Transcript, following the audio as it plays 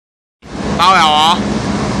到了哦！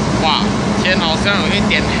哇，天好像有一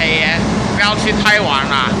点黑耶，不要去太晚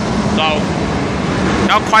啦，走，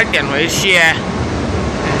要快点回去耶，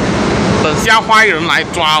等下坏人来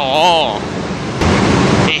抓我。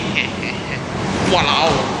嘿嘿嘿嘿，哇老，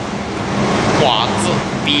哇这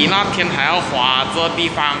比那天还要滑这地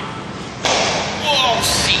方。哇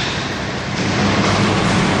塞！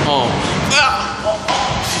哦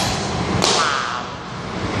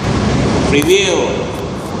，review。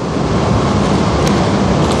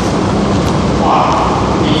 哇，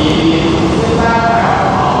比现在还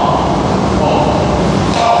好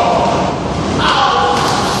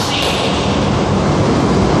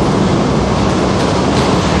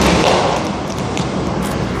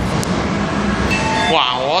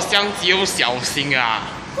哇，我相机又小心啊，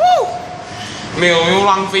没有又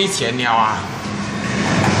浪费钱了啊。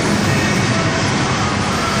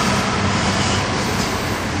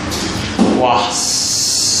哇，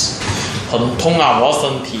很痛啊，我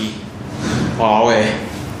身体。 哇喂！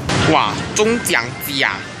哇，中奖机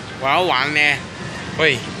啊！我要玩呢。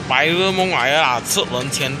喂，白日梦来了啦，吃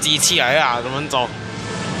人钱机器来了啦，咱们走。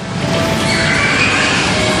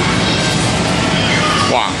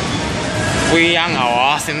哇，不一样好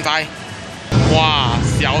啊！现在，哇，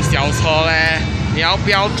小车嘞，你要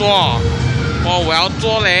不要坐？哦，我要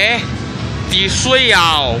坐嘞。几岁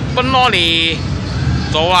呀？笨哦你，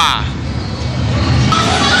走啊！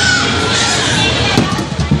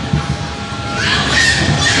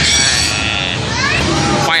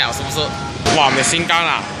 快了是不是？哇，没心肝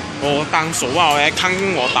了！我当手啊，我看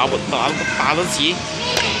我打得起。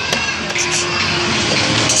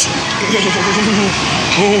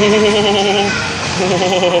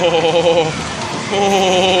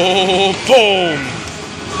砰！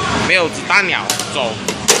没有子弹了，走。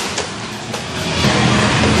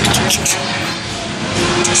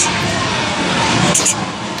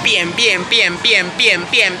变！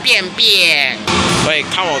对，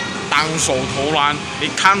看我单手投篮，你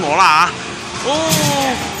看我啦啊！哦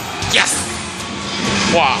 ，yes！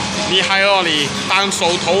 哇，厉害哦你，单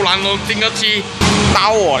手投篮都进得去，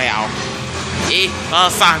到我了，1、2、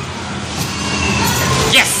3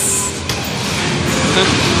 ，yes！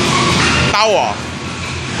 到我，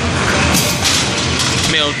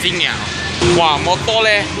没有进了，哇，摩托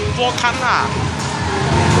嘞，多看啦！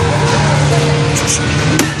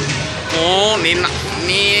哦，你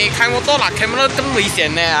开摩托啦，开摩托更危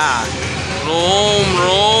险的啊 ！room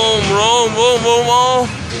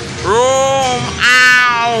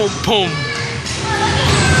out， 砰！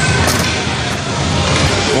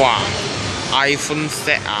哇 ，iPhone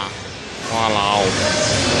set 啊！哇老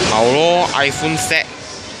咯 ，iPhone set！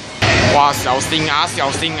 哇，小心啊！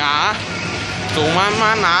走慢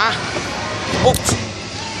慢啊！哦，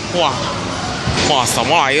哇，什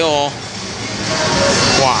么来的哦？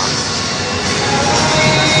哇！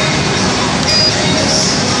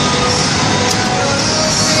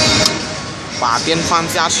 把电放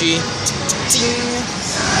下去，金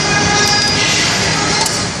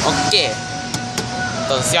 ，OK，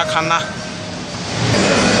 等下看啦。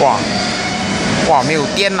哇，没有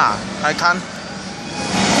电啦，来看。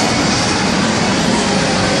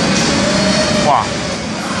哇，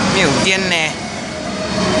没有电呢，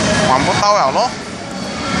玩不到了咯。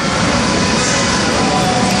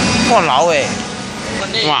哇老诶，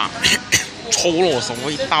哇，抽了我什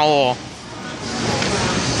么一刀哦。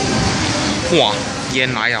 哇，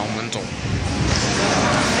烟来了，我们走。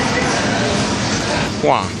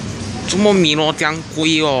哇，这么米罗这样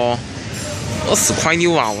贵哦，20块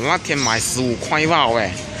6啊！我那天买15块吧，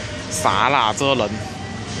喂，傻啦这人。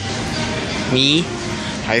米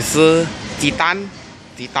还是鸡蛋？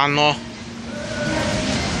鸡蛋咯。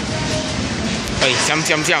哎，香，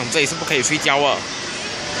这里是不可以睡觉啊。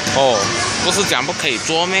哦，不是讲不可以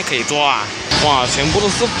坐咩？可以坐啊。哇，全部都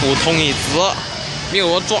是普通椅子。 没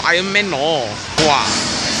有坐 Iron Man 哦，哇！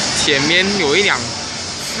前面有一辆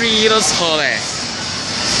free 的车嘞，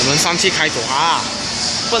我们上去开走哈。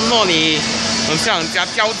笨哦你，等下人家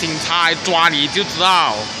叫警察来抓你就知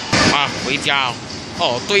道。啊，回家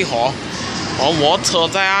哦，对哦，我车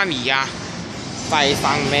在那里呀，在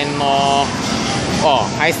上面咯。哦，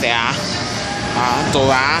还谁啊？啊，走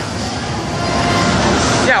啊！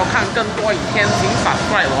要看更多影片，请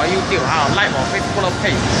subscribe 我 YouTube， 还有 like 我 Facebook 的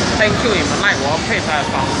page。Thank you 你们 like 我的 page 还有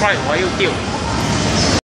subscribe 我 YouTube。